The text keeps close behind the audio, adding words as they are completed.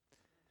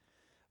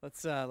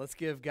Let's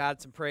give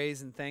God some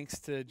praise and thanks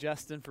to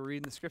Justin for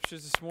reading the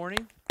scriptures this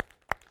morning.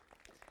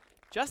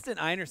 Justin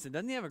Einerson,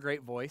 doesn't he have a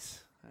great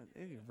voice?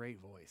 He has a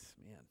great voice,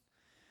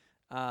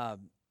 man.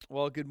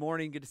 Well, good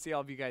morning. Good to see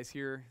all of you guys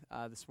here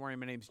this morning.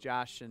 My name's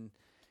Josh, and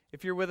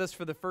if you're with us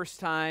for the first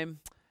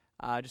time,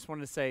 I just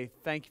wanted to say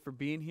thank you for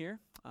being here.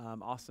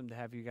 Awesome to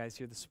have you guys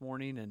here this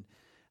morning, and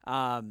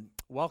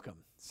welcome.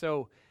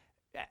 So,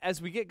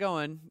 as we get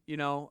going,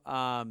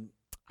 I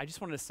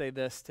just wanted to say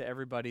this to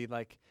everybody,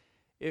 like,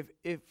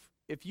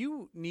 If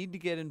you need to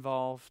get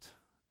involved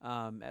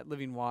at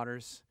Living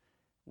Waters,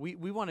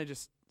 we want to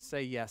just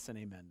say yes and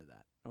amen to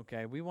that,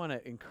 okay? We want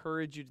to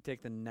encourage you to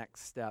take the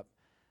next step.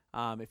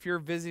 If you're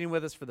visiting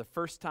with us for the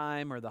first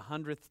time or the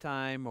 100th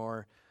time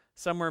or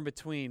somewhere in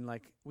between,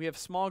 like, we have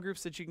small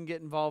groups that you can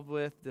get involved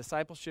with,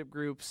 discipleship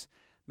groups.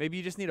 Maybe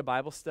you just need a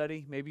Bible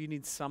study. Maybe you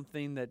need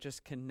something that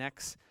just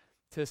connects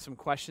to some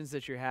questions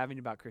that you're having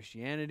about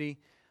Christianity.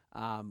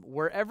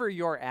 Wherever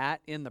you're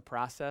at in the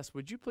process,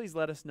 would you please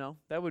let us know?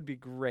 That would be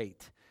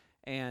great.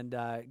 And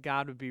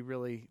God would be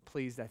really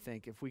pleased, I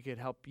think, if we could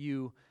help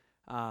you,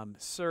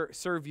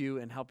 serve you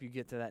and help you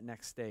get to that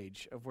next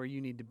stage of where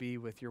you need to be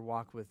with your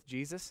walk with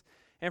Jesus.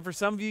 And for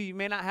some of you, you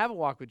may not have a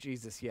walk with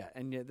Jesus yet,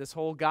 and yet this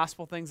whole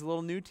gospel thing's a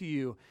little new to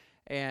you,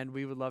 and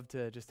we would love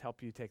to just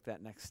help you take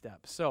that next step.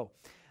 So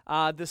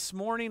this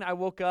morning, I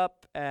woke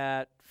up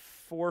at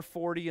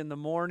 4:40 in the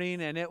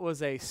morning, and it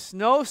was a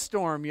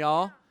snowstorm,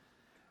 y'all.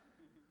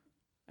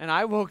 And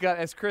I woke up,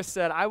 as Chris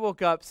said, I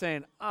woke up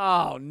saying,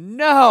 oh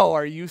no,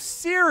 are you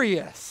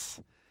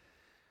serious?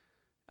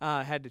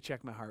 I had to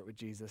check my heart with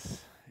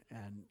Jesus,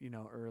 and,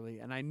 early.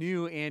 And I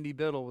knew Andy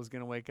Biddle was going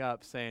to wake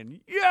up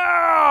saying,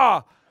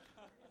 yeah,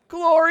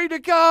 glory to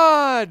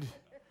God,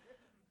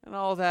 and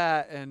all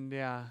that. And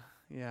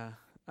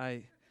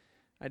I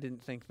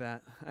didn't think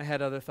that. I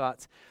had other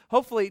thoughts.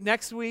 Hopefully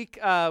next week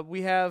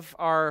we have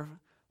our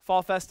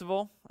Fall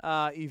Festival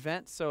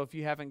event, so if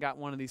you haven't got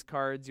one of these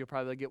cards, you'll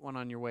probably get one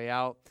on your way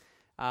out.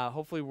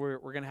 Hopefully we're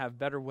going to have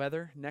better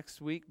weather next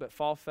week, but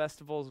Fall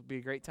Festivals will be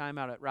a great time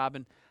out at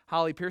Robin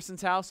Holly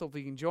Pearson's house.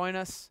 Hopefully you can join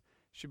us.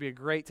 Should be a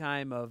great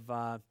time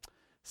of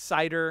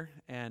cider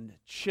and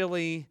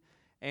chili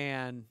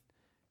and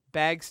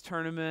bags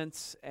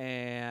tournaments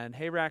and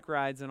hay rack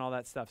rides and all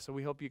that stuff. So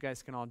we hope you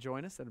guys can all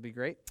join us. That'll be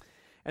great.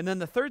 And then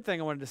the third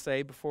thing I wanted to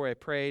say before I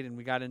prayed and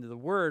we got into the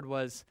Word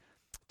was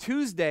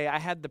Tuesday, I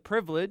had the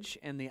privilege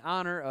and the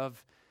honor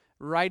of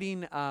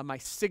writing my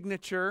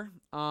signature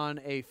on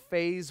a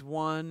Phase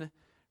 1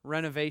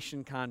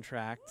 renovation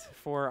contract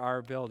for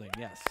our building.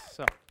 Yes,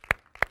 so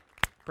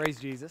praise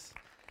Jesus.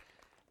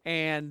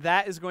 And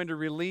that is going to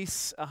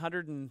release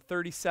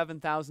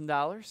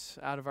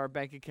 $137,000 out of our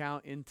bank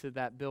account into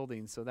that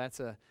building. So that's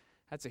a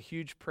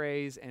huge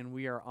praise, and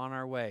we are on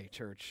our way,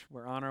 church.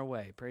 We're on our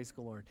way. Praise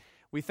the Lord.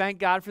 We thank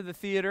God for the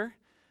theater.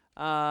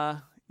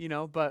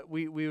 But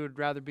we would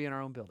rather be in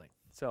our own building.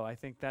 So I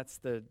think that's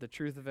the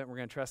truth of it. We're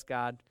going to trust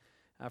God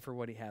for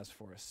what he has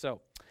for us.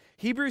 So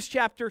Hebrews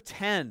chapter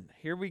 10.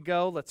 Here we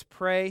go. Let's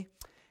pray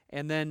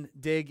and then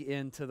dig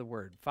into the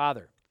Word.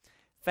 Father,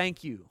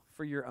 thank you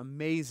for your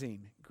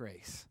amazing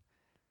grace.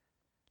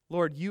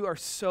 Lord, you are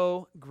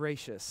so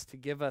gracious to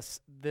give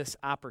us this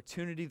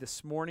opportunity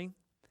this morning,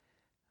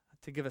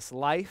 to give us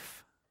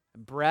life,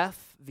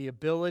 breath, the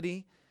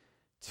ability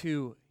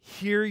to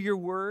hear your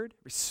word,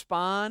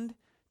 respond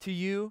to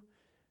you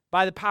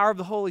by the power of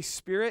the Holy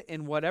Spirit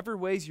in whatever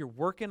ways you're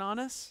working on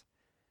us.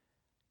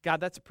 God,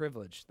 that's a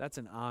privilege. That's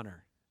an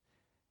honor.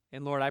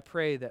 And Lord, I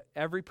pray that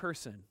every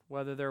person,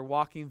 whether they're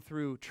walking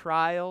through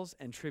trials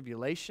and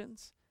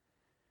tribulations,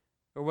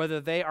 or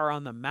whether they are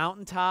on the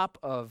mountaintop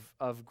of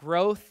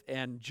growth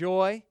and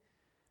joy,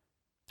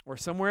 or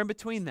somewhere in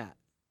between that,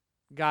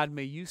 God,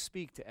 may you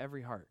speak to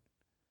every heart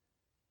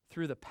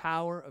through the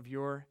power of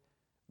your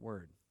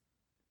word.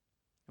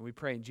 And we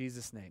pray in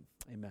Jesus' name,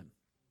 amen.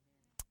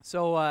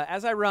 So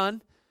as I run,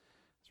 I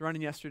was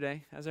running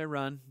yesterday,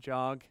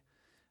 jog,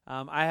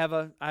 I have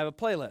a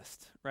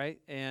playlist,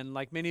 right? And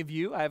like many of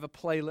you, I have a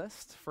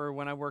playlist for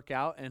when I work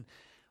out. And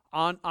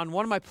on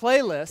one of my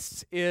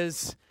playlists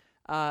is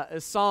a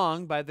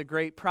song by the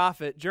great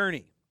prophet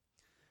Journey,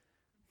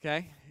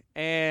 okay?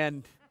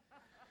 And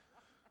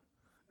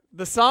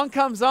the song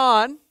comes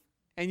on,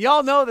 and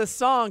y'all know this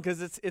song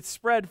because it's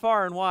spread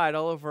far and wide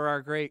all over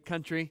our great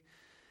country.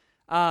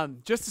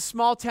 Just a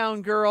small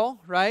town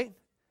girl, right?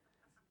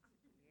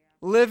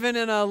 Living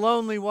in a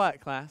lonely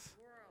what, class?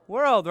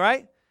 World,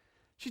 right?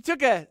 She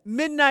took a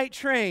midnight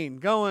train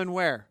going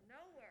where?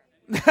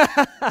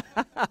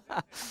 Nowhere.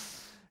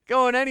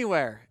 Going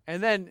anywhere.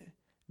 And then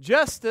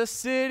just a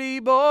city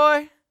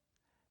boy,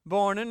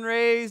 born and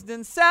raised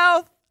in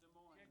South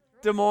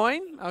Des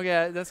Moines.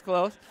 Okay, that's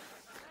close.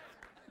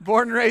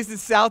 Born and raised in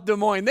South Des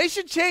Moines. They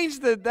should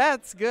change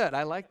that's good.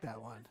 I like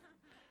that one.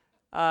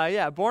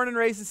 Born and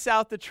raised in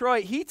South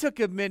Detroit. He took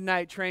a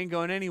midnight train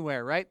going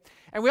anywhere, right?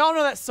 And we all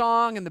know that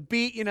song and the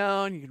beat,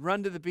 and you can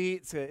run to the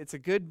beat. It's a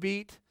good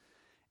beat.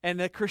 And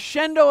the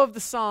crescendo of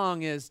the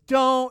song is,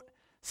 don't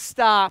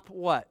stop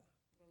what?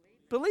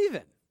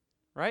 Believing,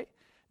 right?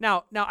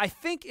 Now I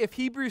think if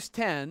Hebrews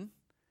 10,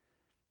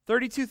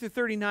 32 through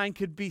 39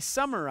 could be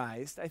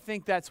summarized, I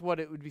think that's what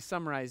it would be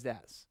summarized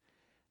as.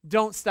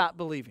 Don't stop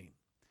believing.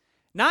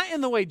 Not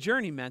in the way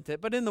Journey meant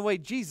it, but in the way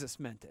Jesus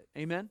meant it.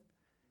 Amen?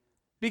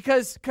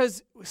 Because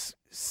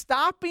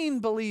stopping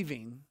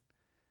believing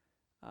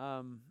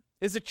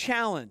is a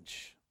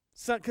challenge.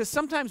 Because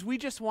sometimes we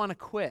just want to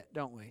quit,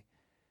 don't we?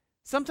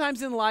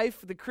 Sometimes in life,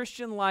 the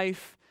Christian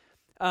life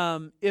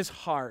is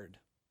hard.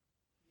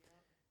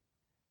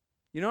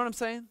 You know what I'm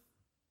saying?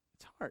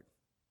 It's hard.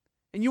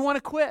 And you want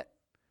to quit.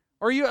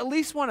 Or you at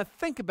least want to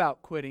think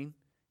about quitting.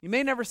 You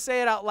may never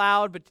say it out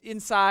loud, but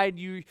inside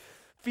you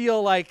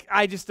feel like,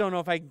 I just don't know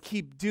if I can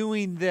keep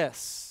doing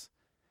this.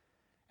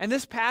 And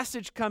this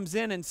passage comes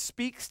in and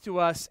speaks to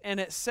us, and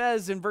it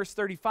says in verse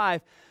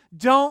 35,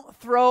 don't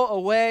throw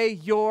away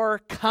your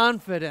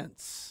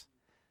confidence,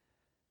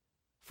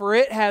 for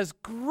it has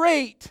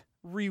great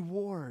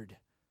reward.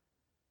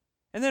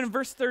 And then in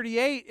verse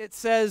 38, it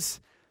says,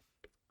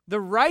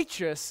 the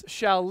righteous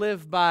shall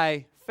live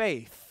by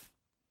faith.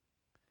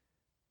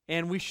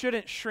 And we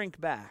shouldn't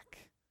shrink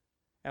back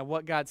at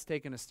what God's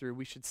taken us through.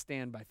 We should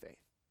stand by faith.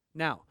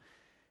 Now,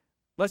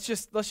 let's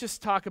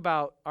just talk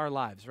about our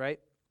lives, right?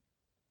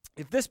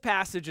 If this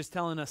passage is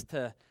telling us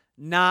to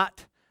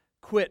not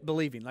quit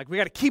believing, like we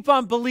got to keep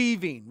on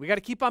believing, we got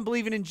to keep on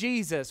believing in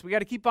Jesus, we got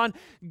to keep on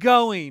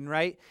going,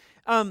 right?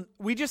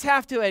 We just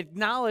have to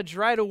acknowledge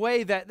right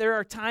away that there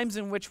are times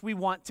in which we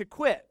want to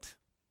quit.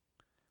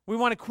 We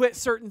want to quit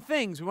certain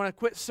things. We want to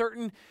quit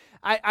certain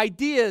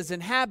ideas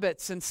and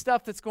habits and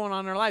stuff that's going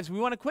on in our lives. We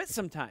want to quit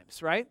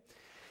sometimes, right?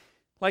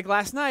 Like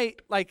last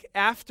night, like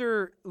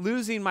after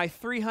losing my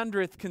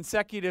 300th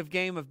consecutive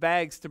game of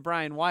bags to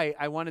Brian White,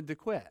 I wanted to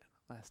quit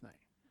last night.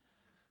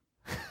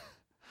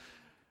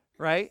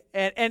 Right?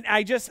 And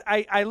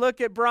I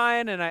look at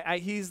Brian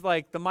and he's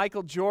like the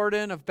Michael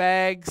Jordan of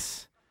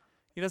bags.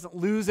 He doesn't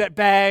lose at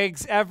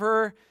bags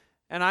ever.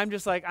 And I'm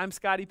just like, I'm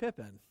Scottie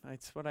Pippen.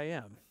 That's what I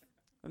am.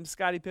 I'm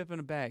Scottie Pippen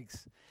of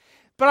bags.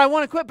 But I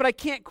want to quit, but I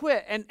can't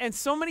quit. And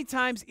so many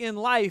times in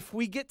life,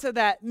 we get to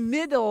that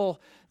middle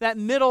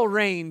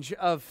range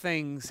of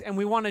things, and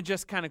we want to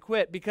just kind of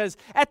quit because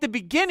at the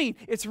beginning,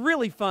 it's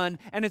really fun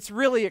and it's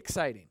really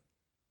exciting.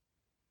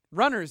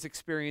 Runners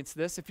experience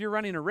this. If you're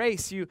running a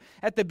race,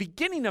 at the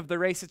beginning of the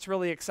race, it's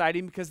really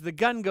exciting because the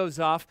gun goes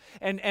off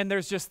and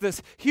there's just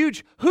this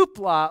huge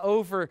hoopla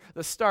over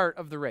the start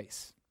of the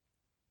race.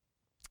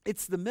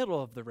 It's the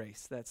middle of the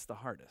race that's the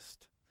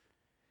hardest.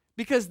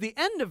 Because the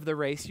end of the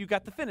race, you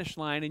got the finish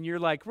line, and you're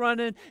like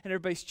running, and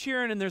everybody's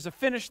cheering, and there's a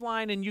finish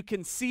line, and you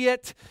can see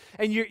it,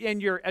 and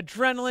your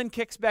adrenaline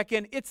kicks back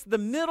in. It's the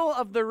middle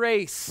of the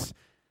race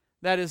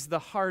that is the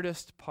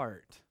hardest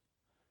part.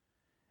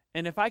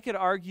 And if I could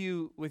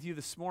argue with you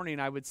this morning,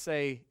 I would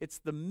say it's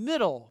the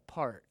middle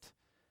part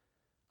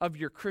of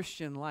your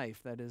Christian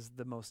life that is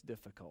the most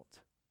difficult.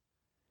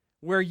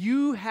 Where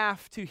you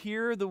have to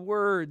hear the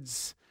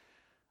words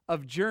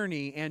of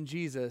Journey and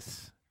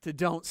Jesus to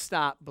don't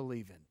stop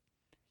believing.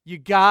 You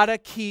gotta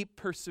keep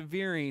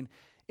persevering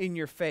in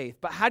your faith.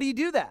 But how do you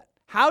do that?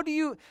 How do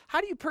you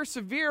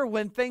persevere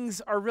when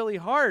things are really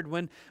hard?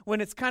 When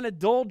it's kind of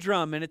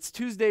doldrum and it's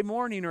Tuesday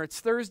morning or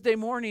it's Thursday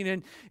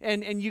morning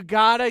and you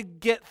gotta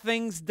get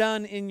things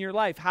done in your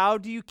life. How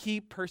do you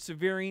keep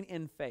persevering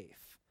in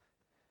faith?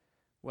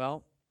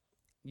 Well,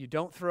 you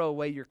don't throw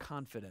away your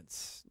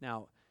confidence.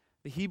 Now,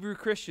 the Hebrew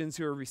Christians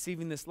who are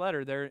receiving this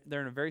letter, they're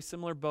in a very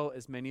similar boat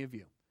as many of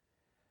you.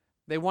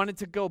 They wanted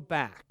to go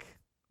back.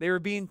 They were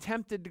being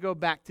tempted to go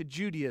back to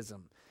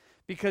Judaism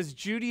because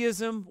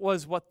Judaism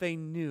was what they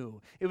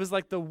knew. It was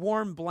like the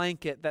warm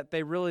blanket that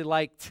they really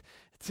liked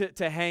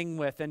to hang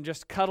with and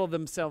just cuddle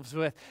themselves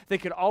with. They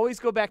could always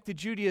go back to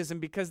Judaism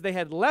because they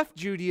had left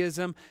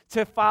Judaism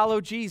to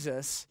follow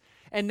Jesus.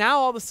 And now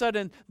all of a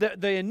sudden,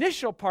 the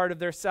initial part of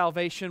their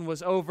salvation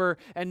was over,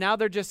 and now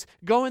they're just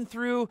going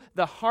through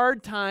the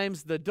hard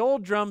times, the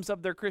doldrums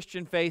of their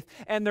Christian faith,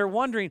 and they're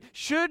wondering,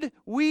 should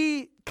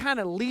we kind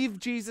of leave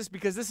Jesus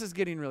because this is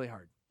getting really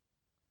hard?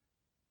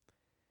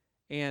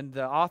 And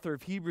the author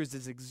of Hebrews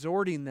is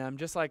exhorting them,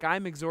 just like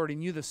I'm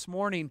exhorting you this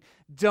morning,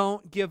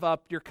 don't give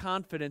up your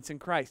confidence in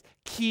Christ.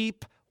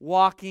 Keep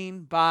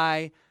walking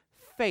by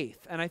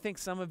faith. And I think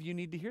some of you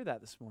need to hear that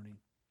this morning.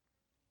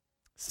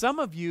 Some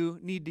of you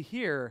need to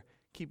hear,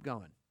 keep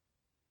going.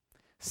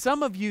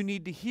 Some of you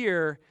need to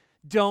hear,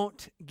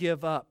 don't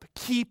give up.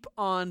 Keep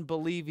on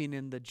believing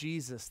in the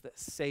Jesus that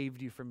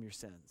saved you from your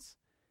sins.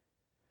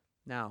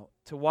 Now,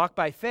 to walk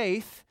by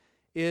faith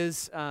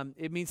is,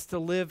 it means to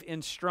live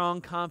in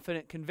strong,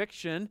 confident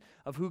conviction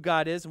of who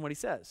God is and what He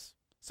says.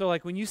 So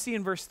like when you see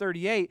in verse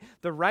 38,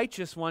 the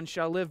righteous one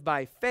shall live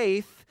by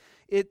faith,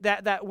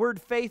 that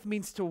word faith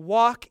means to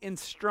walk in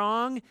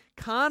strong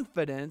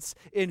confidence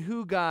in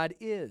who God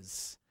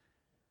is.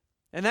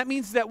 And that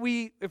means that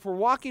if we're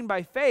walking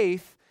by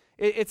faith,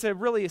 it's a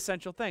really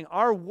essential thing.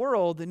 Our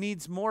world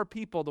needs more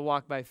people to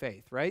walk by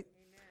faith, right?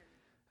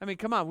 I mean,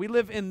 come on. We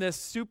live in this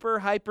super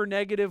hyper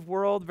negative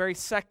world, very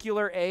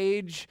secular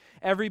age.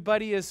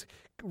 Everybody is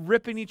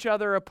ripping each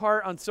other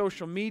apart on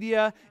social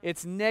media.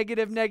 It's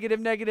negative, negative,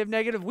 negative,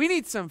 negative. We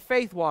need some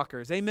faith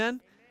walkers.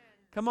 Amen?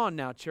 Come on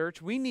now,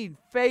 church. We need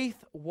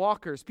faith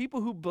walkers, people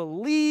who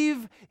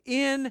believe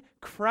in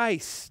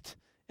Christ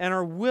and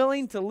are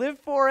willing to live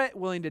for it,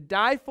 willing to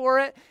die for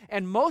it,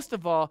 and most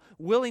of all,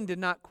 willing to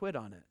not quit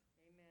on it.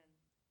 Amen.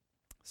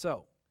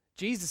 So,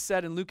 Jesus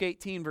said in Luke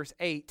 18, verse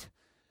 8,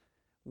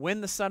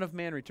 when the Son of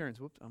Man returns,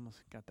 whoops, I almost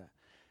got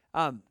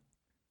that.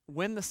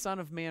 When the Son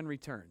of Man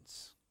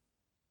returns,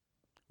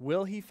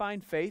 will he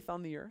find faith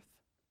on the earth?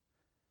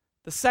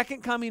 The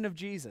second coming of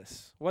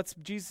Jesus, what's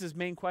Jesus'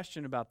 main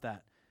question about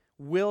that?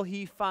 Will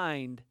he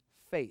find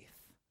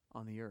faith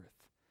on the earth?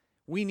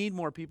 We need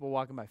more people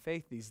walking by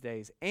faith these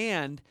days,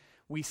 and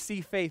we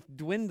see faith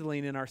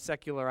dwindling in our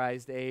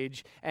secularized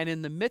age, and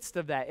in the midst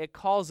of that, it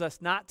calls us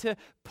not to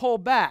pull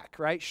back,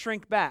 right?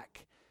 Shrink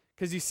back.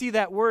 Because you see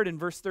that word in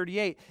verse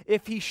 38,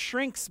 if he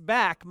shrinks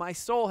back, my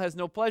soul has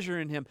no pleasure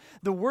in him.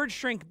 The word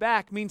shrink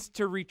back means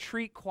to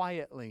retreat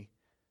quietly.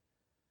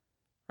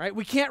 Right?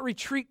 We can't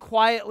retreat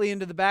quietly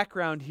into the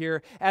background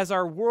here as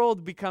our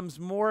world becomes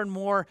more and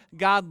more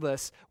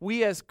godless.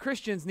 We as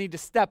Christians need to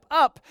step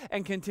up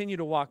and continue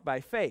to walk by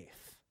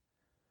faith.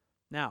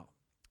 Now,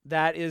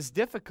 that is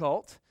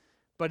difficult,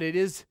 but it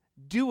is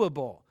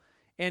doable.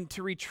 And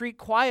to retreat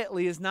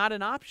quietly is not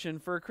an option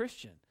for a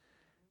Christian.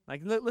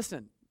 Like,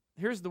 listen,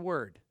 here's the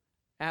word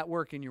at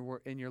work in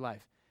your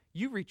life.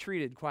 You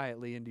retreated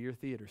quietly into your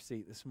theater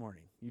seat this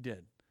morning. You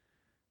did.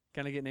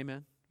 Can I get an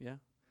amen? Yeah?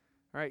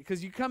 All right,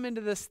 because you come into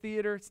this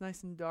theater, it's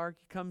nice and dark,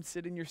 you come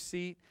sit in your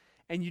seat,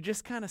 and you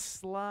just kind of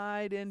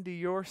slide into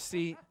your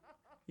seat,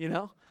 you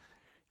know?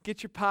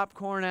 Get your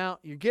popcorn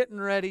out, you're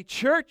getting ready.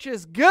 Church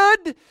is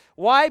good.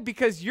 Why?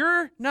 Because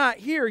you're not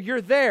here,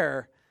 you're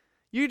there.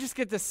 You just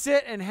get to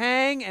sit and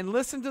hang and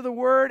listen to the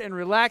word and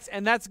relax,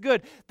 and that's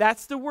good.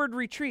 That's the word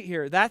retreat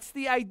here. That's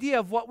the idea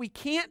of what we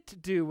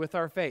can't do with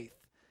our faith.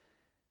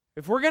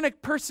 If we're going to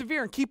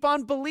persevere and keep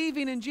on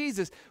believing in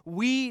Jesus,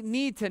 we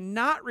need to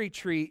not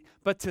retreat,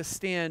 but to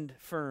stand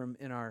firm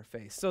in our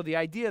faith. So the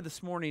idea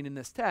this morning in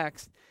this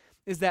text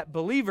is that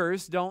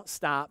believers don't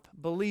stop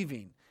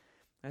believing.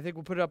 I think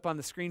we'll put it up on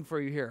the screen for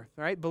you here.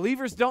 All right?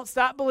 Believers don't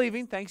stop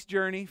believing. Thanks,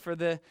 Journey, for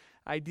the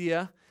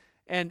idea.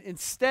 And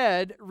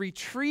instead of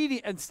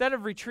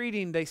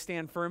retreating, they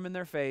stand firm in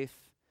their faith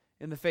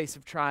in the face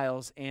of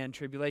trials and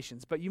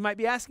tribulations. But you might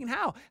be asking,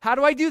 how? How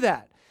do I do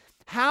that?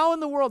 How in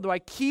the world do I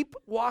keep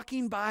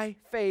walking by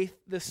faith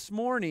this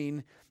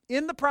morning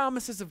in the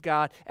promises of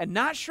God and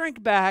not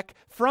shrink back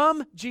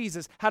from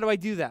Jesus? How do I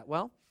do that?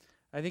 Well,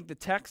 I think the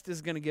text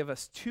is going to give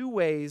us two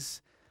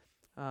ways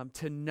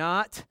to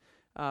not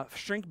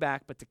shrink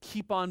back, but to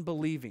keep on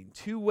believing.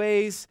 Two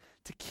ways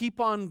to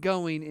keep on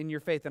going in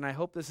your faith. And I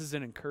hope this is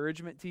an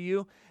encouragement to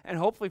you. And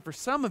hopefully for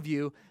some of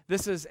you,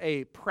 this is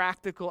a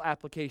practical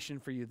application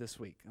for you this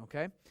week.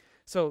 Okay?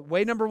 So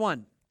way number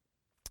one.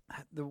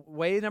 The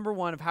way number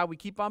one of how we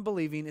keep on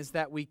believing is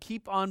that we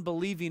keep on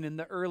believing in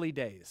the early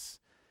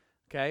days,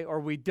 okay? Or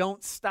we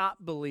don't stop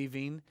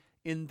believing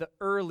in the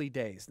early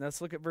days. Now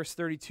let's look at verse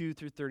 32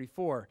 through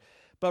 34.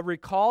 But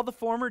recall the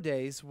former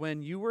days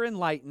when you were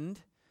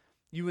enlightened,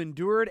 you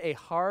endured a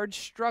hard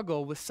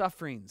struggle with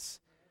sufferings,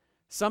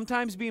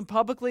 sometimes being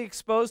publicly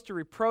exposed to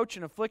reproach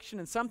and affliction,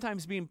 and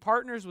sometimes being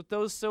partners with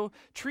those so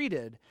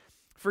treated.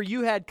 For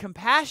you had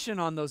compassion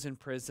on those in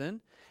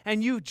prison,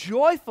 and you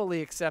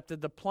joyfully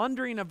accepted the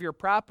plundering of your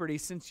property,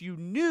 since you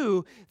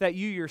knew that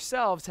you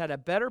yourselves had a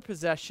better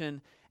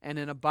possession and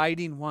an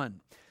abiding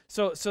one.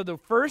 So the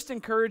first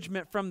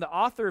encouragement from the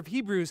author of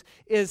Hebrews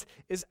is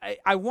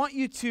I want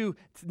you to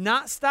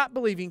not stop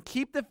believing,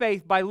 keep the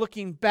faith by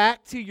looking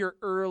back to your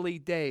early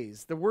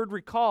days. The word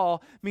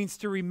recall means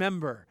to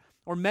remember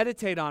or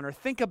meditate on or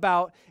think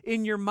about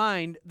in your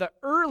mind the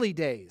early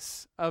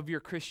days of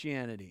your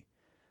Christianity.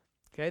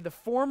 Okay, the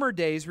former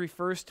days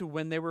refers to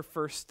when they were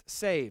first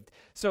saved.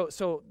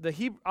 So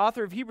the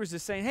author of Hebrews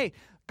is saying, hey,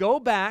 go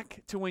back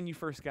to when you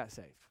first got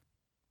saved.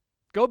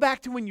 Go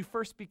back to when you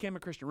first became a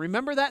Christian.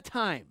 Remember that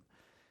time.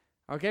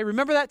 Okay,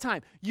 remember that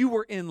time. You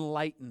were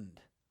enlightened.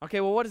 Okay,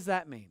 well, what does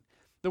that mean?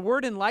 The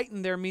word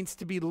enlightened there means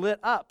to be lit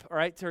up, all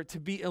right, to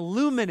be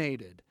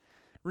illuminated.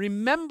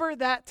 Remember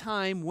that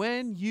time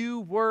when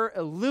you were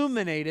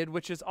illuminated,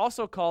 which is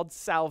also called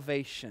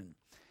salvation.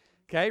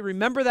 Okay,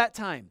 remember that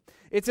time.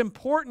 It's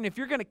important, if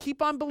you're going to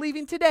keep on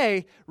believing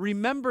today,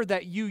 remember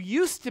that you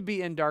used to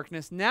be in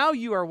darkness, now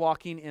you are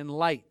walking in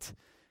light.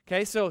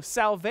 Okay, so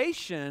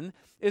salvation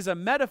is a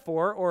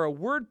metaphor or a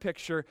word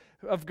picture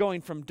of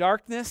going from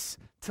darkness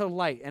to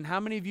light. And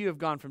how many of you have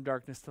gone from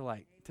darkness to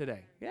light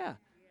today? Yeah,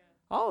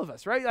 all of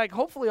us, right? Like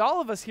hopefully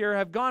all of us here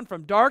have gone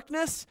from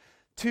darkness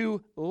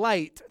to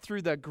light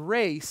through the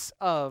grace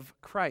of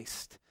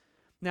Christ.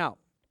 Now,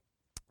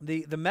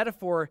 the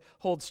metaphor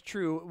holds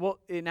true. Well,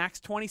 in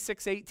Acts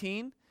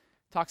 26:18,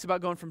 talks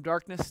about going from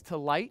darkness to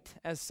light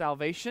as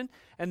salvation.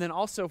 And then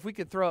also, if we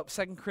could throw up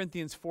 2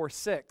 Corinthians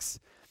 4:6,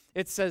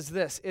 it says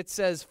this. It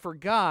says, "For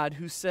God,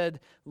 who said,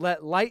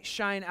 'Let light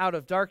shine out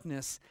of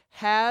darkness,'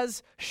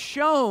 has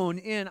shone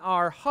in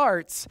our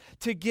hearts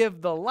to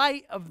give the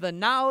light of the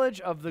knowledge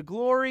of the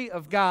glory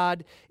of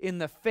God in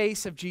the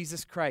face of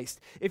Jesus Christ."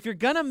 If you're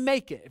going to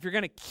make it, if you're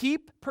going to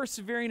keep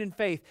persevering in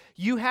faith,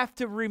 you have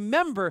to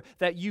remember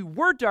that you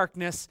were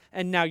darkness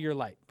and now you're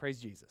light.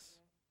 Praise Jesus.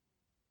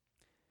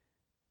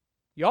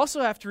 You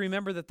also have to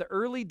remember that the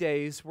early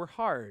days were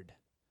hard,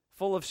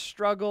 full of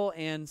struggle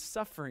and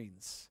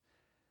sufferings.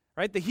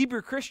 Right? The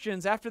Hebrew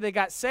Christians, after they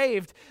got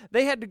saved,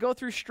 they had to go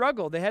through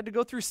struggle. They had to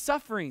go through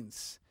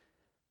sufferings.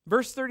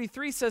 Verse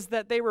 33 says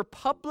that they were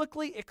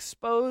publicly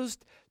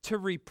exposed to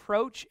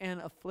reproach and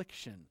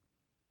affliction.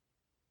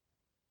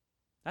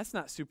 That's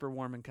not super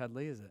warm and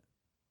cuddly, is it?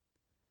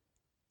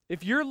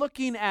 If you're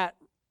looking at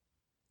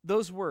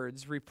those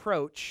words,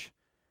 reproach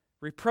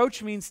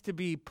means to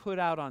be put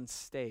out on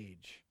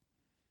stage.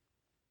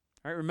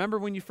 All right, remember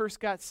when you first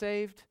got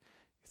saved?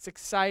 It's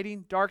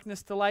exciting,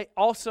 darkness to light.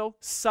 Also,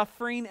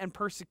 suffering and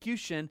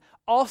persecution.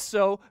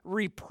 Also,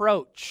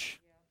 reproach.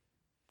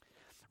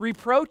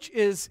 Reproach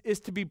is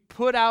to be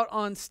put out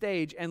on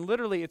stage, and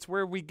literally it's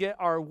where we get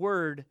our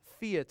word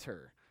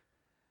theater.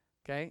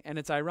 Okay? And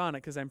it's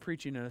ironic because I'm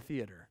preaching in a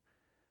theater.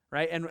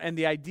 Right? And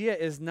the idea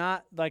is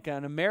not like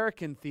an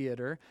American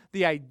theater.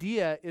 The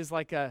idea is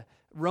like a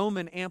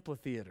Roman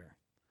amphitheater.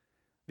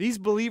 These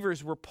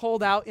believers were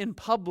pulled out in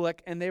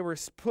public and they were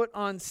put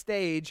on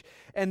stage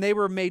and they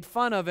were made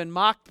fun of and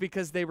mocked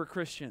because they were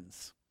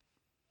Christians.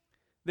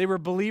 They were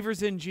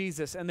believers in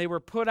Jesus and they were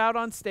put out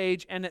on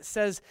stage, and it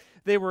says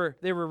they were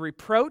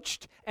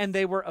reproached and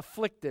they were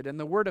afflicted. And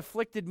the word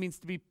afflicted means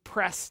to be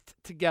pressed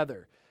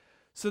together.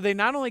 So they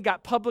not only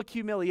got public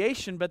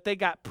humiliation, but they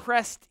got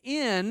pressed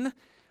in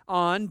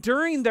on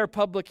during their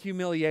public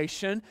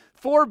humiliation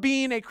for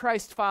being a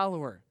Christ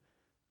follower.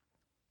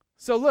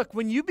 So look,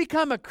 when you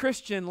become a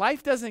Christian,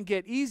 life doesn't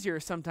get easier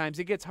sometimes.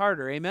 It gets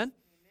harder. Amen?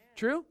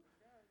 True?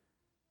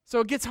 So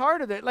it gets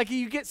harder. Like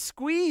you get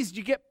squeezed.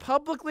 You get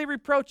publicly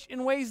reproached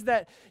in ways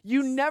that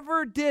you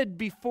never did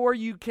before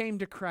you came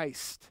to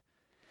Christ.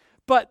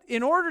 But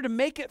in order to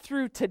make it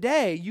through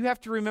today, you have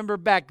to remember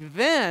back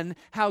then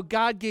how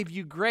God gave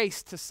you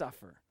grace to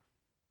suffer.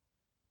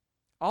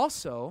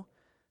 Also,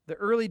 the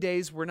early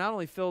days were not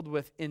only filled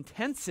with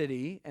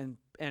intensity and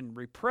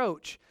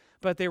reproach,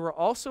 but they were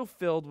also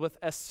filled with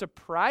a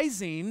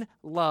surprising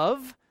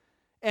love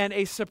and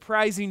a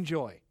surprising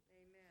joy. Amen.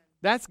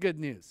 That's good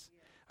news.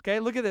 Yeah. Okay,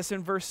 look at this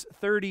in verse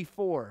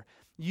 34.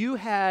 You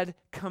had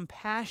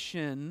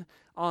compassion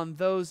on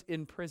those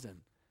in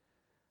prison.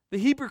 The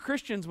Hebrew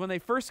Christians, when they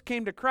first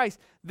came to Christ,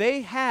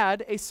 they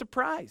had a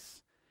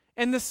surprise.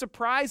 And the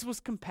surprise was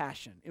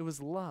compassion. It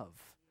was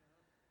love.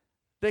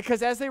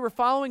 Because as they were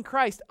following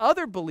Christ,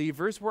 other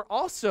believers were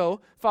also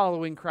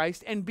following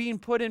Christ and being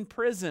put in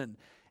prison.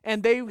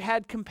 And they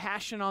had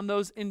compassion on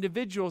those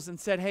individuals and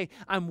said, "Hey,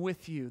 I'm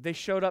with you." They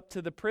showed up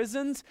to the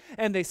prisons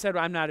and they said,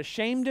 "I'm not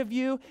ashamed of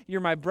you. You're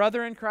my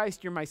brother in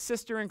Christ. You're my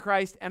sister in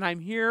Christ. And I'm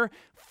here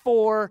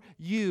for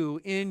you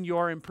in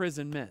your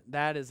imprisonment."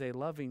 That is a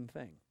loving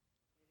thing.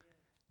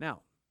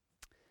 Now,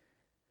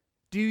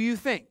 do you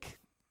think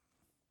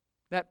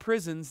that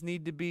prisons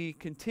need to be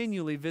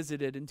continually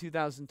visited in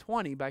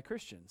 2020 by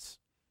Christians?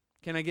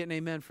 Can I get an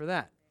amen for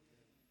that?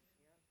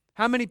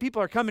 How many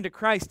people are coming to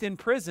Christ in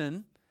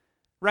prison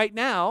right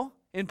now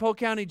in Polk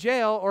County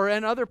Jail or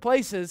in other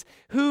places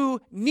who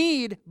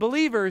need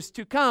believers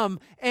to come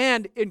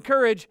and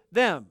encourage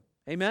them?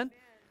 Amen?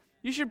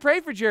 You should pray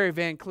for Jerry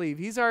Van Cleve.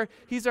 He's our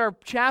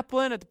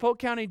chaplain at the Polk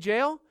County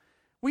Jail.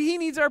 He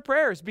needs our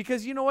prayers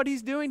because you know what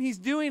he's doing? He's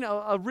doing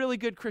a really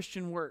good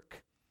Christian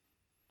work.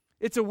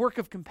 It's a work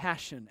of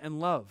compassion and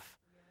love.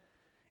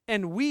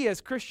 And we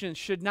as Christians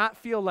should not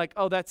feel like,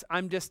 "Oh,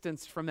 I'm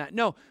distanced from that."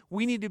 No,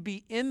 we need to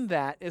be in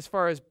that as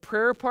far as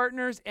prayer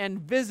partners and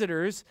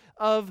visitors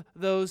of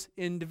those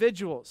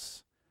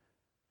individuals.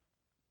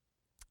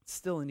 It's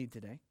still a need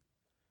today.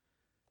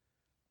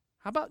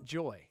 How about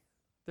joy?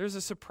 There's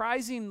a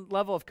surprising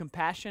level of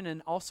compassion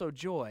and also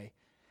joy.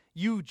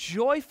 You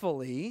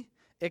joyfully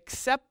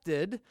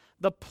accepted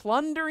the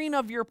plundering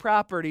of your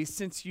property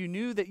since you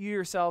knew that you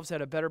yourselves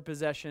had a better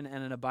possession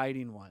and an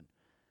abiding one.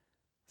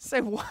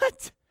 Say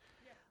what?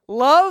 Yeah.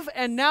 Love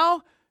and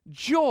now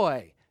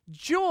joy.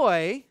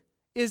 Joy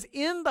is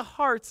in the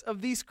hearts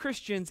of these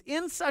Christians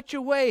in such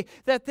a way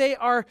that they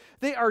are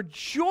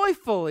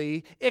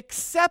joyfully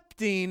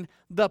accepting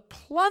the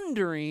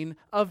plundering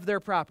of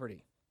their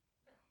property.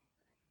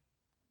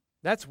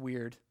 That's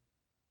weird.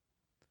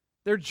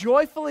 They're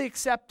joyfully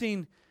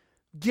accepting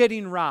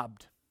getting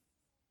robbed.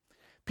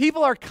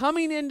 People are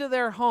coming into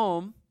their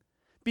home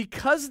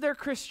because they're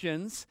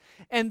Christians,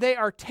 and they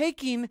are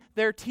taking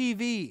their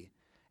TV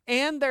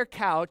and their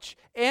couch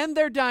and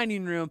their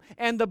dining room,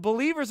 and the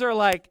believers are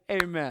like,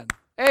 "Amen,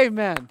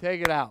 amen,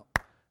 take it out."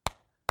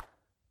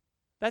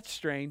 That's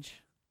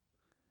strange.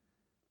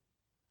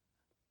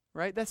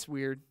 Right? That's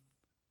weird.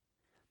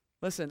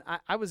 Listen,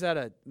 I was at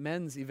a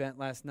men's event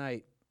last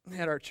night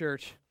at our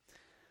church,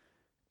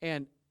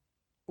 and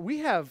we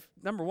have,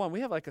 number one,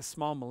 we have like a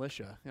small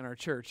militia in our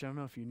church. I don't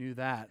know if you knew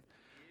that.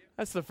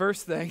 That's the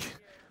first thing.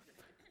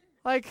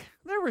 Like,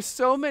 there were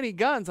so many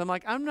guns. I'm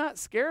like, I'm not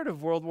scared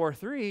of World War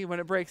III when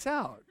it breaks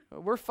out.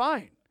 We're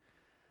fine.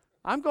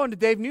 I'm going to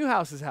Dave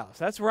Newhouse's house.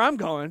 That's where I'm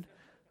going.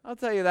 I'll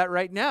tell you that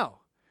right now.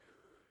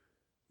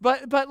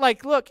 But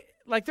like, look,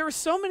 like there were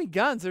so many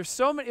guns. There's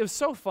so many. It was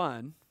so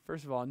fun.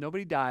 First of all,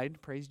 nobody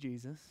died. Praise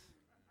Jesus.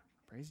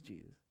 Praise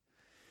Jesus.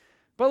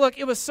 But look,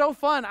 it was so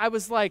fun. I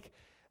was like,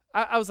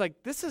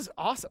 this is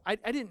awesome. I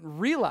didn't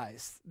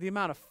realize the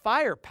amount of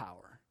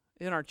firepower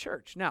in our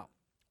church. Now,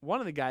 one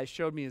of the guys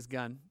showed me his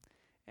gun,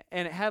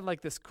 and it had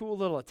like this cool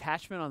little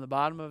attachment on the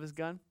bottom of his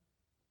gun.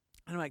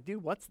 And I'm like,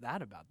 dude, what's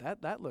that about?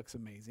 That looks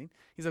amazing.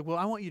 He's like, well,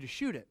 I want you to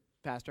shoot it,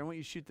 Pastor. I want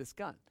you to shoot this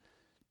gun.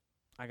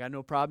 I got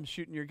no problem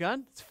shooting your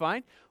gun. It's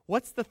fine.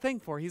 What's the thing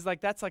for? He's like,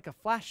 that's like a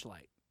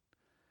flashlight.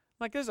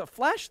 I'm like, there's a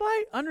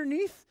flashlight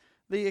underneath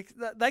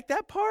like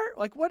that part?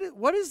 Like,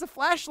 what is the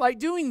flashlight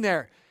doing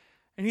there?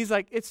 And he's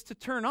like, it's to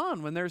turn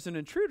on when there's an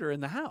intruder in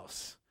the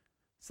house.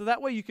 So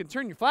that way you can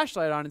turn your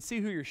flashlight on and see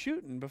who you're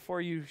shooting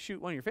before you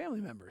shoot one of your family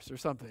members or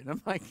something.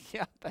 I'm like,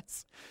 yeah,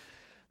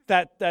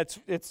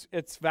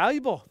 it's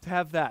valuable to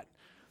have that.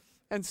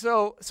 And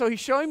so he's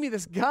showing me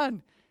this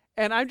gun,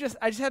 and I just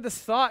had this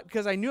thought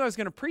because I knew I was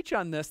going to preach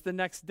on this the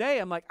next day.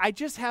 I'm like, I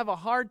just have a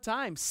hard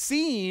time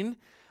seeing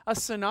a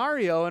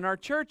scenario in our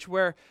church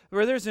where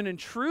there's an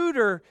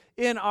intruder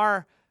in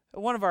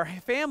one of our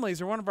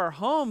families or one of our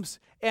homes,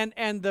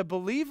 and the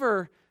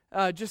believer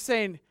just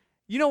saying,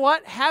 you know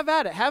what? Have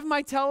at it. Have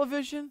my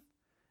television.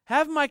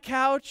 Have my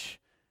couch.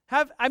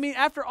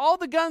 After all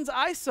the guns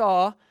I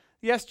saw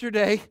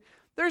yesterday,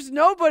 there's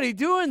nobody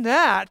doing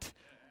that.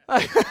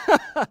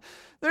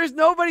 There's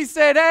nobody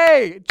saying,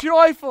 hey,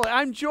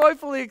 I'm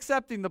joyfully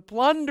accepting the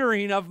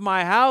plundering of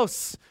my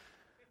house.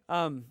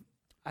 I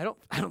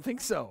don't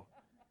think so.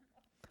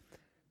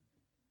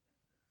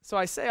 So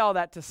I say all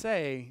that to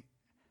say,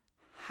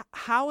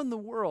 how in the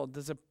world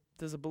does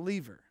a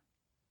believer,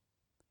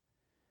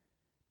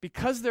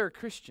 because they're a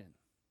Christian,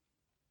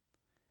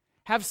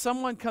 have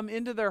someone come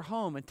into their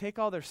home and take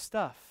all their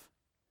stuff,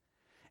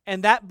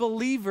 and that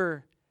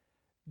believer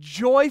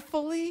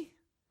joyfully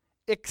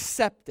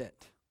accept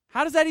it?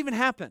 How does that even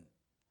happen?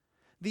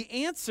 The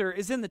answer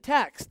is in the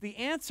text. The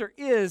answer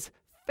is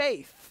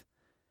faith.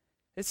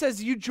 It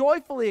says you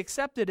joyfully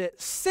accepted it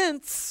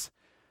since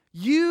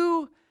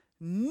you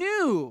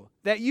knew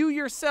that you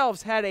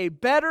yourselves had a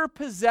better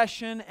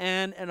possession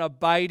and an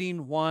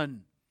abiding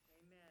one.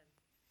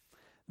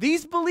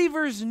 These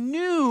believers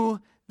knew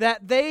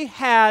that they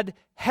had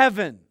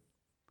heaven.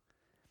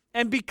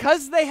 And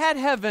because they had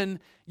heaven,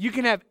 you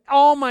can have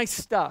all my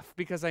stuff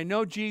because I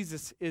know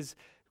Jesus is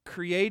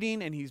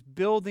creating and he's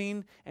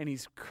building and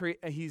he's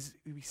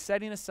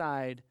setting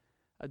aside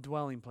a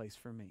dwelling place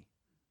for me.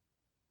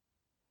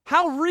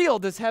 How real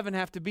does heaven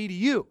have to be to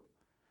you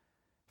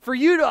for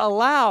you to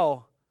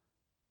allow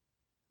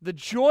the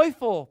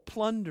joyful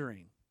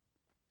plundering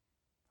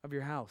of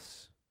your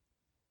house?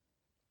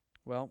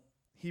 Well,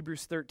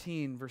 Hebrews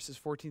 13, verses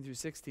 14 through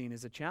 16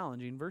 is a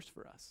challenging verse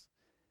for us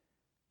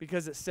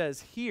because it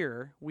says,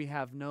 here we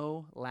have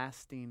no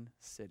lasting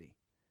city,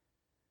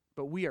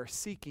 but we are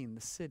seeking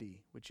the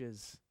city which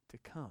is to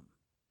come,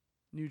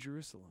 New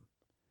Jerusalem.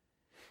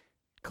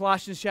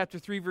 Colossians chapter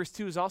 3, verse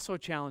 2 is also a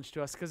challenge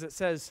to us because it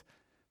says,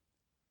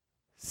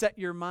 set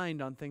your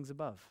mind on things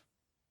above,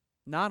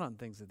 not on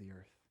things of the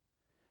earth.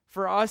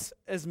 For us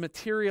as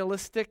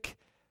materialistic,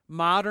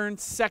 modern,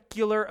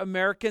 secular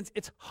Americans,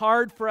 it's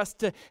hard for us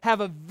to have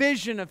a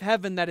vision of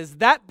heaven that is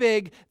that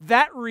big,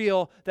 that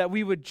real, that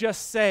we would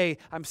just say,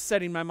 I'm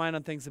setting my mind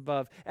on things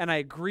above. And I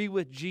agree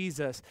with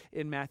Jesus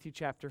in Matthew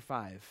chapter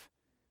 5,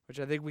 which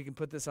I think we can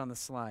put this on the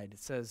slide. It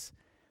says,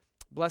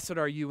 blessed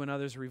are you when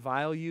others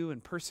revile you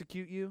and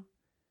persecute you,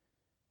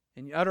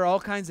 and you utter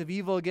all kinds of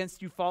evil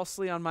against you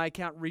falsely on my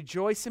account.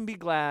 Rejoice and be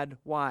glad.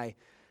 Why?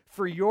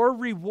 For your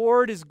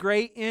reward is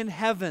great in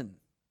heaven.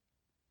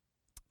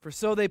 For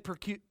so they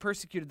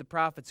persecuted the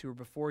prophets who were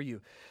before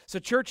you. So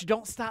church,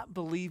 don't stop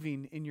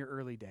believing in your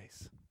early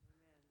days.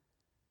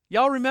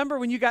 Y'all remember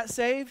when you got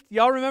saved?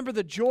 Y'all remember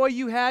the joy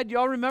you had?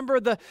 Y'all remember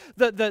the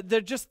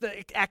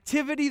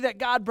activity that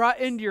God brought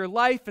into your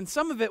life? And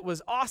some of it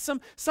was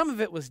awesome. Some of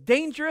it was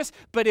dangerous.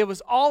 But it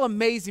was all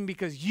amazing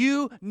because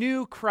you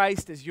knew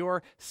Christ as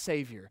your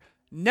Savior.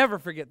 Never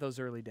forget those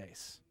early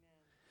days.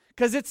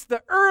 Because it's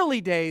the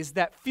early days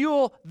that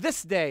fuel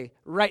this day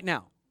right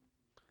now.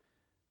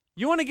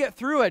 You want to get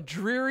through a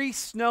dreary,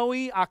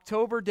 snowy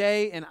October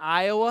day in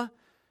Iowa?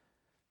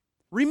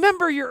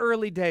 Remember your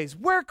early days,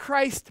 where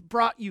Christ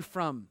brought you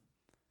from.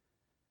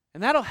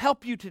 And that'll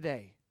help you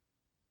today.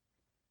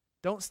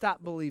 Don't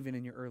stop believing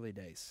in your early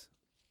days.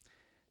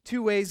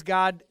 2 ways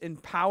God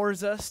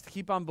empowers us to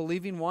keep on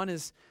believing. One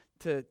is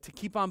to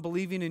keep on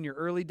believing in your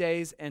early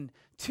days. And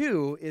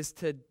 2 is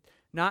to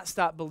not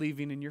stop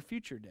believing in your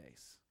future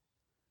days.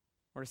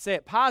 Or to say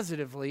it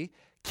positively,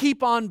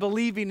 keep on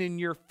believing in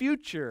your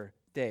future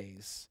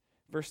days.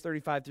 Verse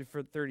 35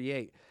 through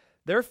 38.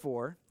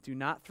 Therefore, do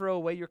not throw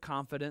away your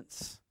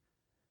confidence,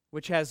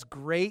 which has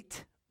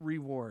great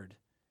reward.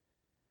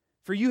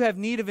 For you have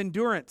need of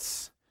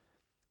endurance,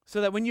 so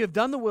that when you have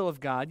done the will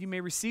of God, you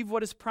may receive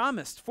what is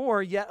promised.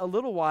 For yet a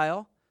little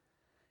while,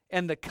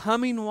 and the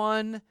coming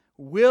one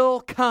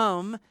will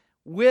come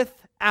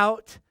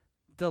without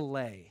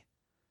delay.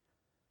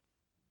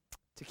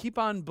 To keep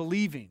on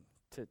believing,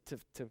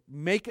 to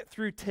make it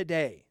through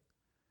today.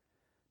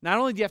 Not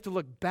only do you have to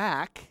look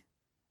back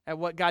at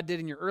what God did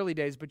in your early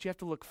days, but you have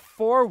to look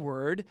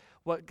forward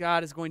what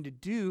God is going to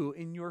do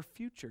in your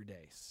future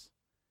days.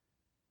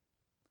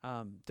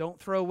 Don't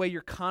throw away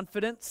your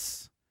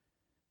confidence,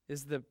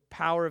 is the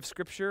power of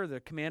Scripture, the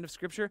command of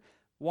Scripture.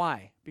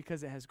 Why?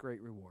 Because it has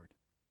great reward.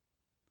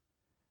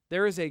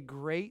 There is a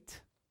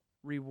great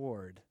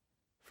reward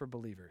for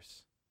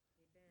believers.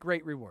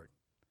 Great reward.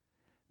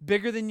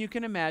 Bigger than you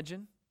can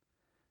imagine,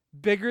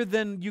 bigger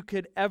than you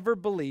could ever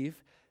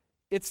believe.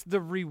 It's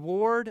the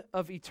reward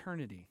of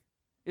eternity.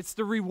 It's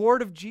the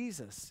reward of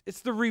Jesus.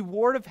 It's the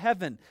reward of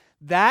heaven.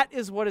 That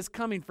is what is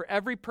coming for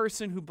every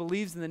person who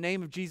believes in the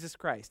name of Jesus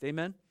Christ.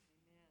 Amen?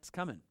 It's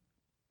coming.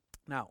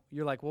 Now,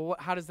 you're like, well,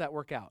 how does that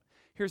work out?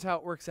 Here's how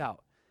it works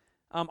out.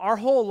 Our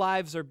whole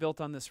lives are built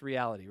on this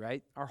reality,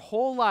 right? Our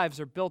whole lives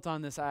are built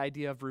on this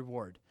idea of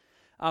reward.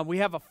 We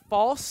have a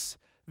false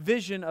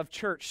vision of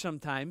church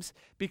sometimes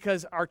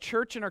because our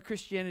church and our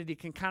Christianity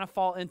can kind of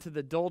fall into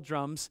the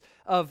doldrums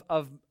of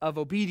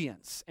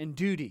obedience and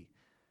duty.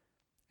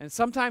 And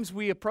sometimes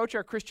we approach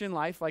our Christian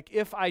life like,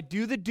 if I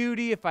do the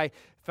duty, if I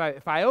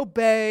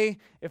obey,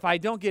 if I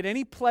don't get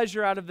any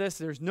pleasure out of this,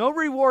 there's no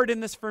reward in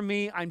this for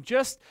me. I'm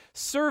just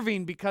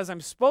serving because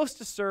I'm supposed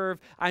to serve.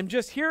 I'm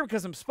just here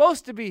because I'm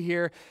supposed to be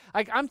here.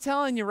 Like, I'm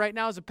telling you right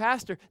now as a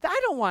pastor, that I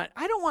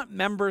don't want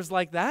members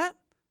like that.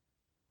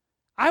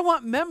 I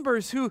want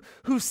members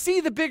who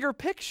see the bigger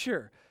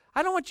picture.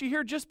 I don't want you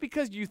here just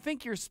because you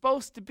think you're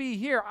supposed to be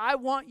here. I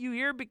want you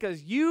here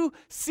because you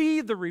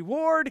see the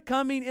reward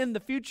coming in the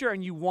future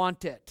and you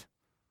want it.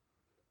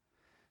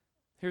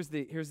 Here's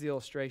the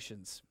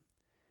illustrations,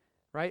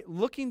 right?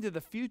 Looking to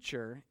the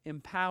future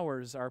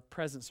empowers our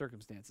present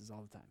circumstances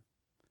all the time.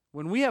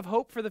 When we have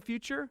hope for the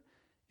future,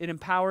 it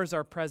empowers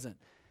our present.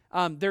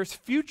 There's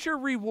future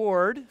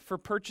reward for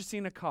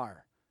purchasing a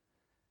car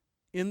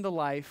in the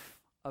life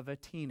of a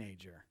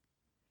teenager,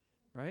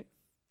 right?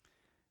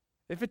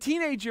 If a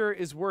teenager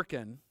is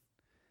working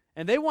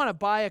and they want to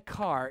buy a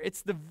car,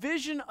 it's the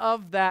vision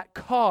of that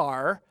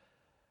car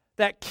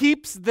that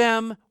keeps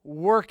them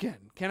working.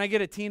 Can I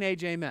get a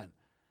teenage amen?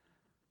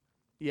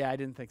 Yeah, I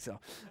didn't think so.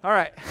 All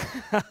right.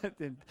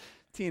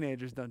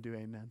 Teenagers don't do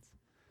amens.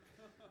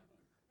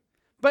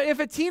 But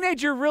if a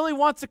teenager really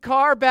wants a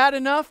car bad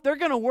enough, they're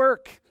going to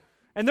work.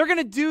 And they're going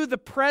to do the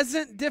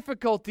present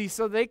difficulty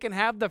so they can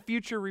have the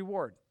future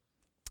reward.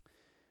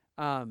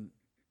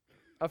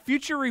 A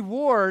future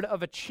reward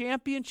of a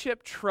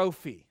championship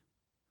trophy,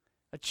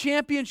 a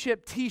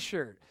championship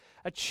t-shirt,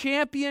 a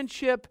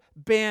championship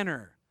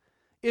banner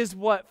is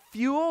what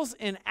fuels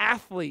an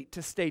athlete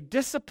to stay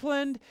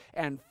disciplined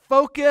and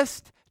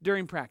focused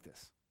during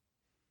practice.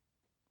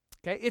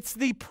 Okay, it's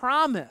the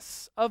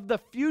promise of the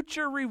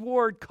future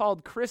reward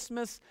called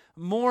Christmas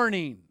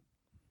morning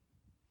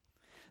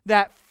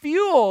that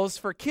fuels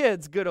for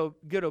kids good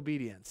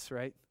obedience,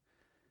 right?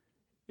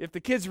 If the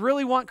kids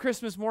really want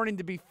Christmas morning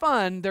to be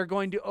fun, they're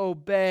going to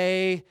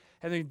obey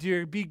and they're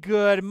going to be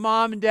good.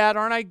 Mom and Dad,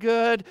 aren't I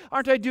good?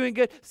 Aren't I doing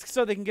good?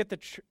 So they can get the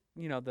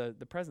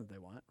present they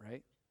want,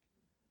 right?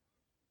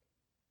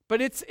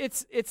 But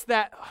it's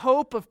that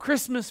hope of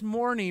Christmas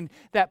morning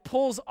that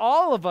pulls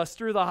all of us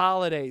through the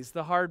holidays,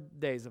 the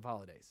hard days of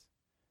holidays.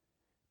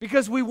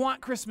 Because we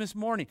want Christmas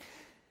morning.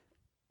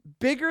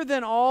 Bigger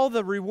than all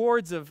the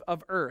rewards of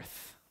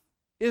earth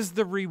is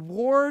the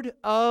reward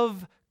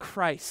of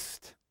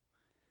Christ.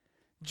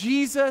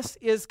 Jesus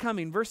is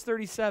coming. Verse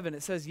 37,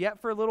 it says,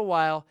 yet for a little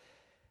while,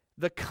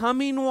 the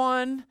coming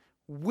one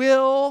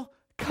will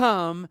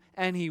come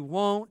and he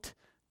won't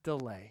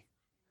delay.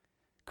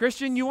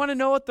 Christian, you want to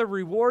know what the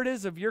reward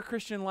is of your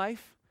Christian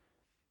life?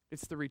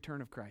 It's the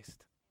return of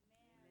Christ.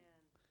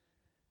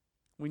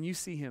 When you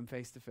see him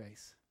face to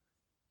face,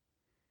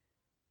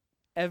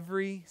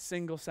 every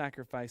single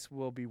sacrifice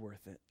will be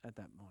worth it at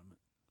that moment.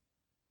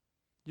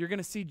 You're going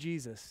to see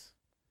Jesus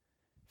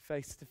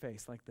face to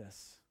face like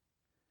this.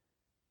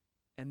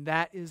 And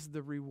that is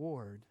the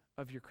reward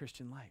of your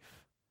Christian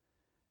life.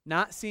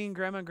 Not seeing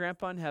grandma and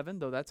grandpa in heaven,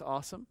 though that's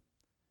awesome.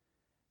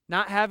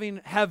 Not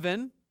having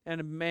heaven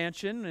and a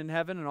mansion in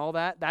heaven and all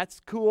that,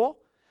 that's cool.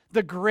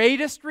 The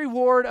greatest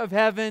reward of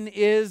heaven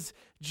is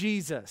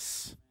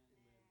Jesus.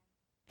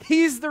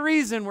 He's the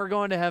reason we're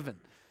going to heaven.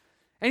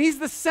 And he's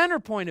the center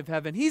point of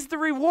heaven. He's the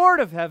reward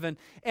of heaven.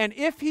 And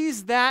if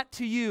he's that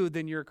to you,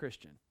 then you're a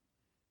Christian.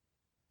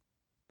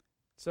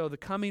 So the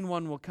coming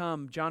one will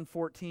come. John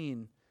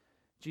 14,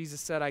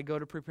 Jesus said, I go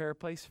to prepare a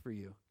place for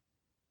you.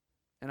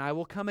 And I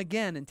will come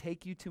again and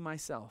take you to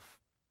myself.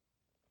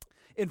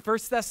 In 1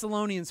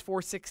 Thessalonians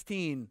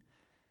 4:16,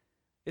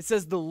 it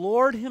says, the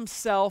Lord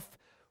himself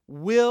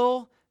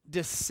will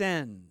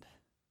descend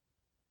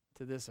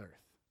to this earth.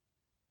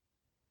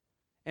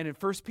 And in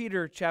 1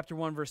 Peter chapter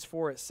 1, verse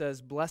 4, it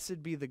says,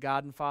 "Blessed be the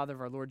God and Father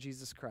of our Lord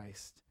Jesus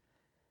Christ.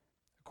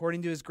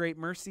 According to his great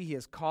mercy, he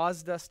has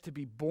caused us to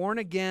be born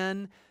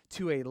again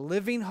to a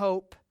living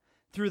hope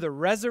through the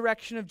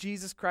resurrection of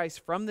Jesus Christ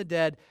from the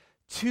dead,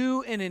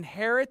 to an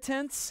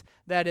inheritance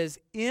that is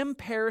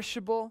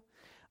imperishable,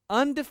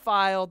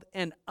 undefiled,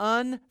 and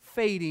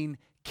unfading,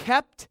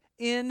 kept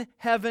in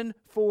heaven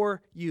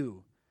for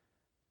you,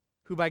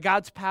 who by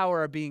God's power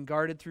are being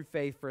guarded through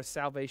faith for a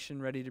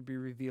salvation ready to be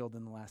revealed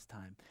in the last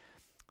time."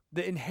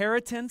 The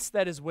inheritance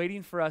that is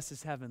waiting for us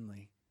is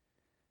heavenly.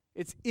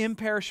 It's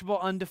imperishable,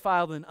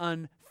 undefiled, and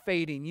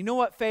unfading. You know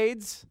what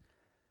fades?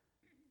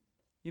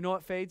 You know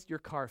what fades? Your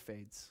car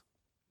fades.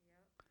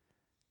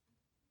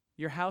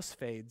 Your house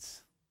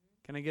fades.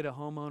 Can I get a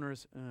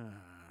homeowner's?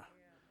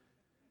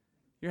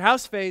 Your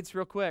house fades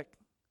real quick.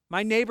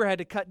 My neighbor had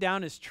to cut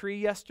down his tree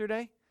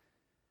yesterday,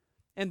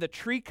 and the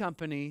tree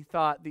company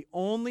thought the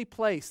only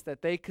place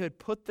that they could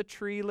put the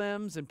tree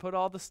limbs and put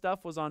all the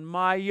stuff was on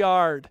my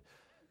yard.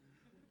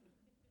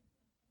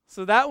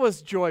 So that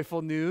was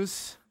joyful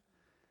news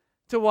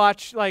to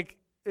watch. Like,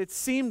 it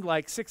seemed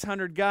like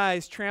 600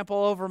 guys trample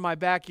over my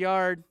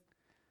backyard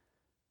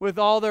with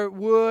all their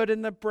wood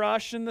and the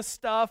brush and the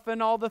stuff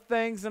and all the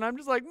things. And I'm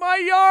just like, my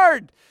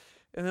yard.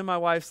 And then my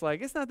wife's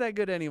like, it's not that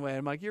good anyway.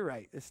 I'm like, you're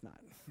right. It's not.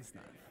 It's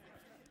not.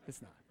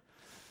 It's not.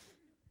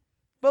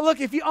 But look,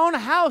 if you own a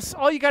house,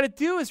 all you got to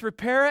do is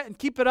repair it and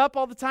keep it up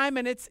all the time.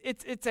 And it's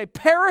a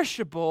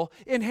perishable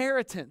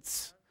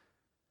inheritance.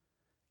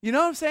 You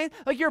know what I'm saying?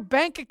 Like, your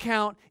bank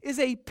account is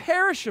a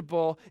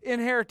perishable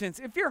inheritance.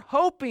 If you're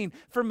hoping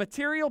for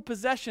material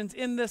possessions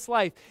in this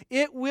life,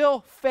 it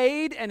will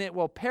fade and it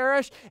will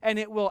perish and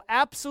it will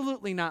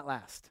absolutely not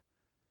last.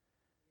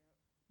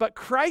 But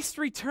Christ's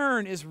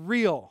return is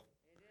real.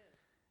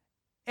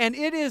 And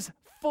it is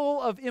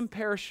full of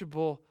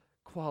imperishable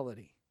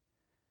quality.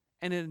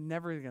 And it's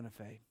never going to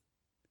fade.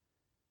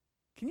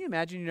 Can you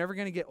imagine you're never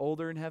going to get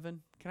older in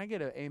heaven? Can I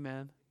get an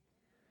amen?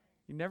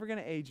 You're never going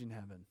to age in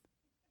heaven.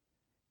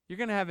 You're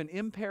going to have an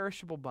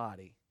imperishable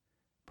body.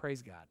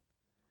 Praise God.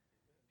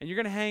 And you're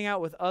going to hang out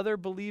with other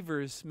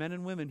believers, men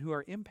and women, who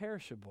are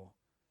imperishable,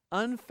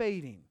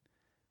 unfading.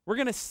 We're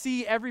going to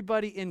see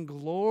everybody in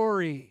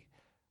glory,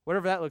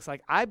 whatever that looks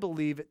like. I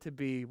believe it to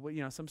be,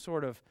 some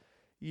sort of,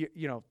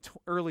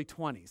 early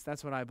 20s.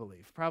 That's what I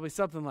believe. Probably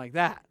something like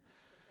that.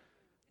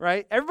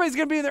 Right? Everybody's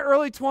going to be in their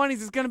early 20s.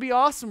 It's going to be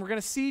awesome. We're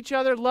going to see each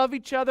other, love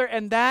each other,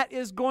 and that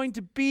is going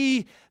to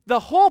be the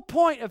whole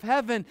point of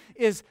heaven,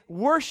 is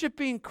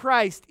worshiping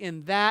Christ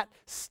in that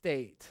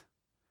state.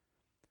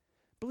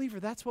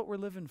 Believer, that's what we're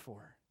living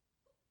for.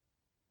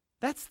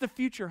 That's the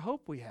future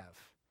hope we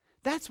have.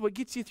 That's what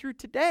gets you through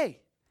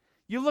today.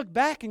 You look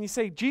back and you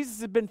say,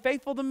 Jesus has been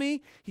faithful to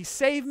me. He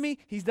saved me.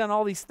 He's done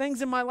all these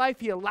things in my life.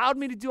 He allowed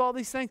me to do all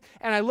these things.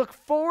 And I look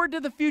forward to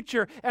the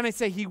future and I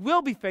say, He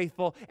will be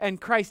faithful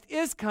and Christ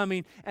is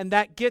coming, and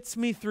that gets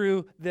me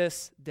through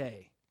this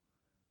day.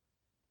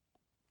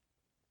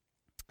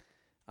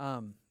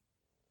 One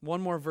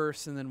more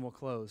verse and then we'll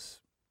close.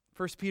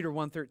 1 Peter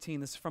 1:13.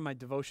 This is from my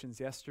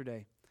devotions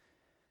yesterday.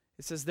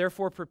 It says,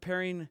 "Therefore,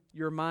 preparing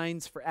your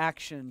minds for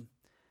action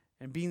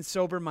and being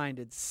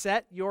sober-minded,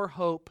 set your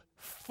hope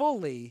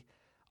fully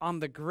on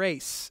the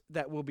grace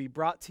that will be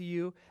brought to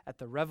you at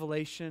the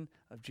revelation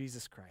of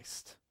Jesus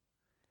Christ."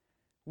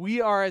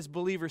 We are, as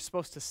believers,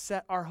 supposed to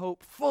set our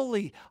hope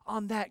fully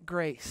on that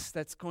grace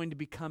that's going to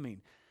be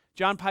coming.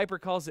 John Piper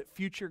calls it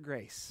future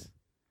grace.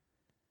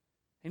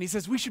 And he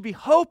says we should be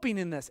hoping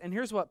in this. And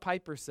here's what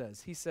Piper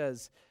says. He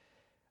says,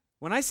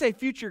 when I say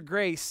future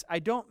grace, I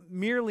don't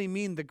merely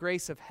mean the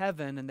grace of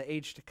heaven and the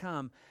age to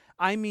come.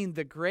 I mean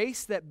the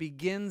grace that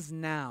begins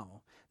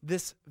now,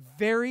 this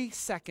very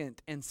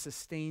second, and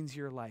sustains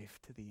your life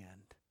to the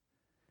end.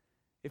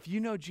 If you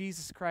know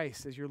Jesus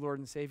Christ as your Lord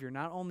and Savior,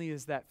 not only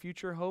is that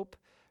future hope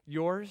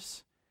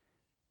yours,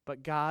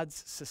 but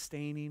God's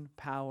sustaining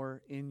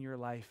power in your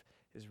life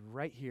is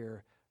right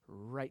here,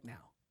 right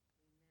now.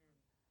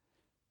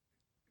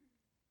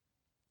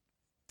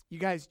 You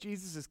guys,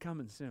 Jesus is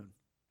coming soon.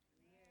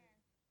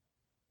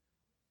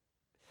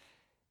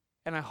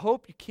 And I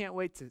hope you can't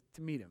wait to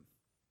meet Him.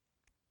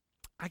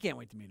 I can't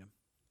wait to meet Him.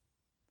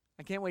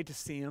 I can't wait to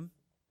see Him,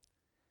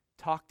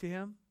 talk to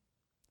Him.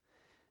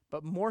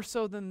 But more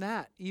so than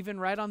that, even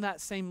right on that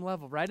same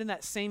level, right in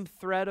that same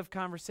thread of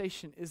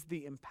conversation, is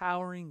the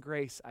empowering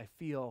grace I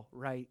feel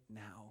right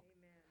now.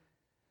 Amen.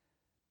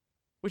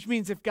 Which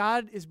means if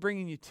God is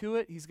bringing you to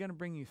it, He's going to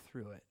bring you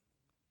through it.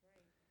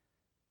 Right.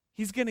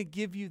 He's going to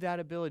give you that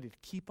ability to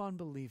keep on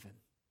believing.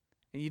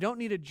 And you don't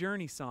need a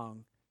journey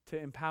song to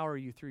empower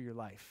you through your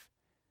life.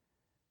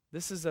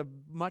 This is a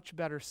much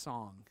better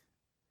song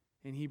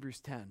in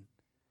Hebrews 10.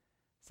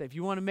 Say, if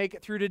you want to make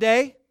it through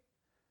today,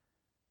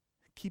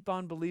 keep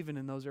on believing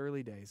in those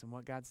early days and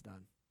what God's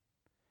done.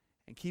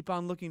 And keep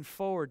on looking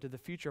forward to the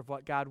future of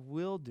what God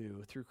will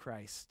do through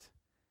Christ.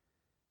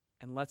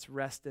 And let's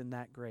rest in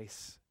that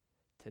grace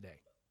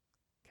today.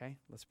 Okay,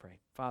 let's pray.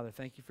 Father,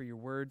 thank you for your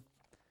word.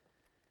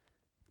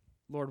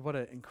 Lord, what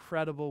an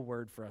incredible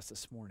word for us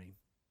this morning.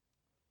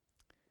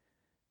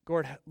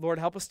 Lord,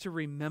 help us to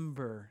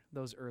remember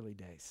those early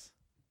days.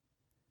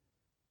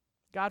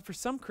 God, for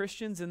some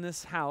Christians in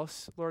this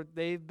house, Lord,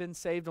 they've been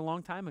saved a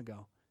long time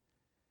ago.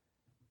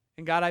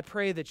 And God, I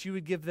pray that you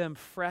would give them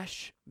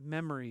fresh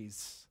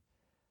memories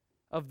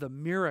of the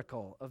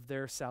miracle of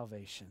their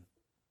salvation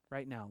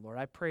right now, Lord.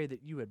 I pray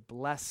that you would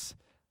bless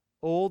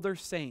older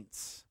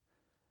saints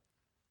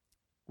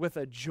with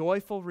a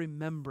joyful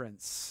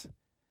remembrance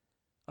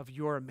of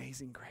your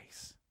amazing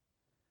grace,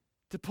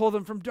 to pull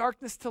them from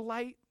darkness to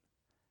light.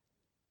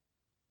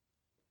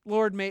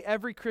 Lord, may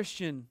every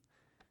Christian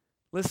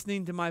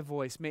listening to my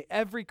voice, may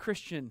every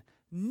Christian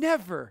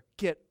never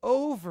get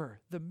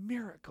over the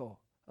miracle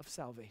of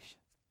salvation.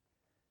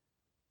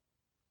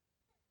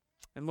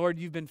 And Lord,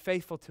 you've been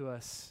faithful to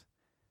us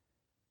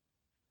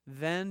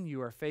then,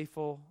 you are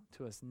faithful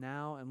to us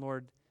now. And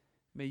Lord,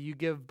 may you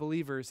give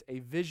believers a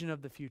vision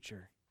of the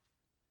future.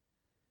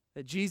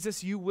 That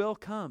Jesus, you will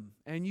come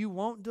and you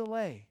won't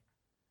delay.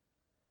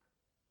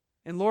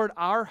 And Lord,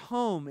 our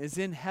home is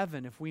in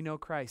heaven if we know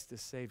Christ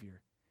as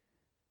Savior.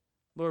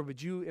 Lord,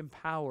 would you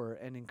empower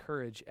and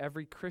encourage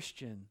every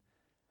Christian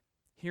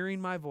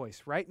hearing my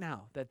voice right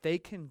now that they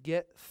can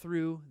get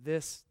through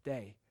this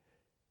day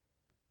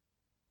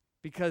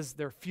because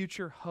their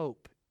future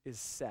hope is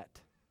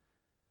set.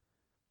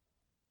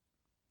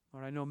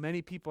 Lord, I know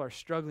many people are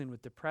struggling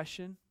with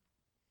depression,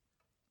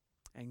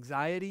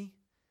 anxiety,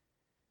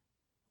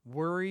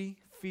 worry,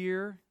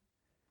 fear,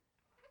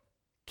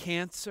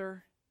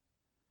 cancer,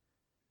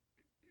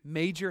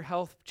 major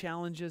health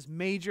challenges,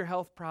 major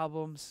health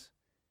problems,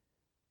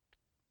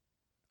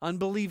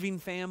 unbelieving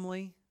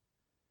family.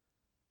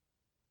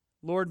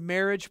 Lord,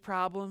 marriage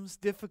problems,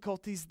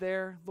 difficulties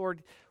there.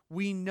 Lord,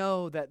 we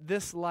know that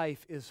this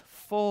life is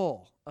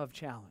full of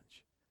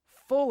challenge,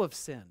 full of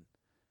sin.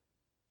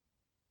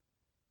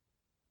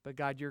 But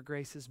God, your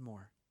grace is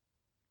more.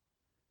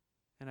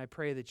 And I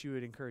pray that you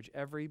would encourage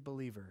every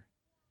believer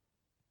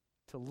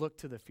to look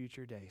to the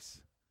future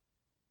days.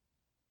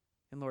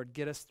 And Lord,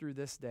 get us through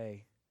this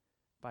day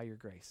by your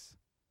grace.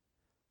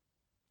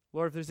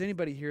 Lord, if there's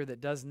anybody here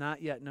that does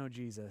not yet know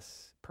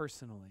Jesus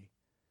personally,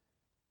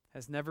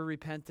 has never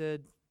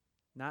repented,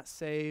 not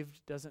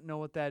saved, doesn't know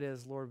what that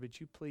is, Lord, would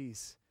you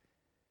please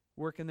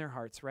work in their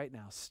hearts right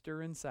now,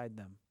 stir inside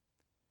them.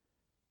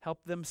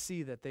 Help them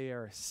see that they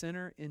are a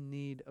sinner in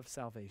need of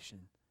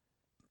salvation.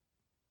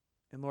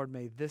 And Lord,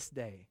 may this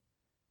day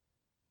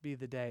be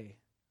the day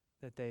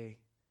that they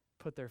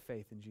put their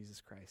faith in Jesus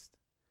Christ.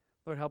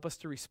 Lord, help us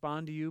to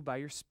respond to you by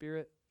your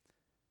Spirit.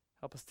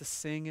 Help us to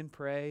sing and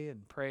pray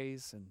and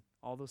praise and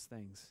all those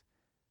things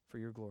for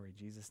your glory. In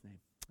Jesus' name,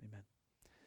 amen.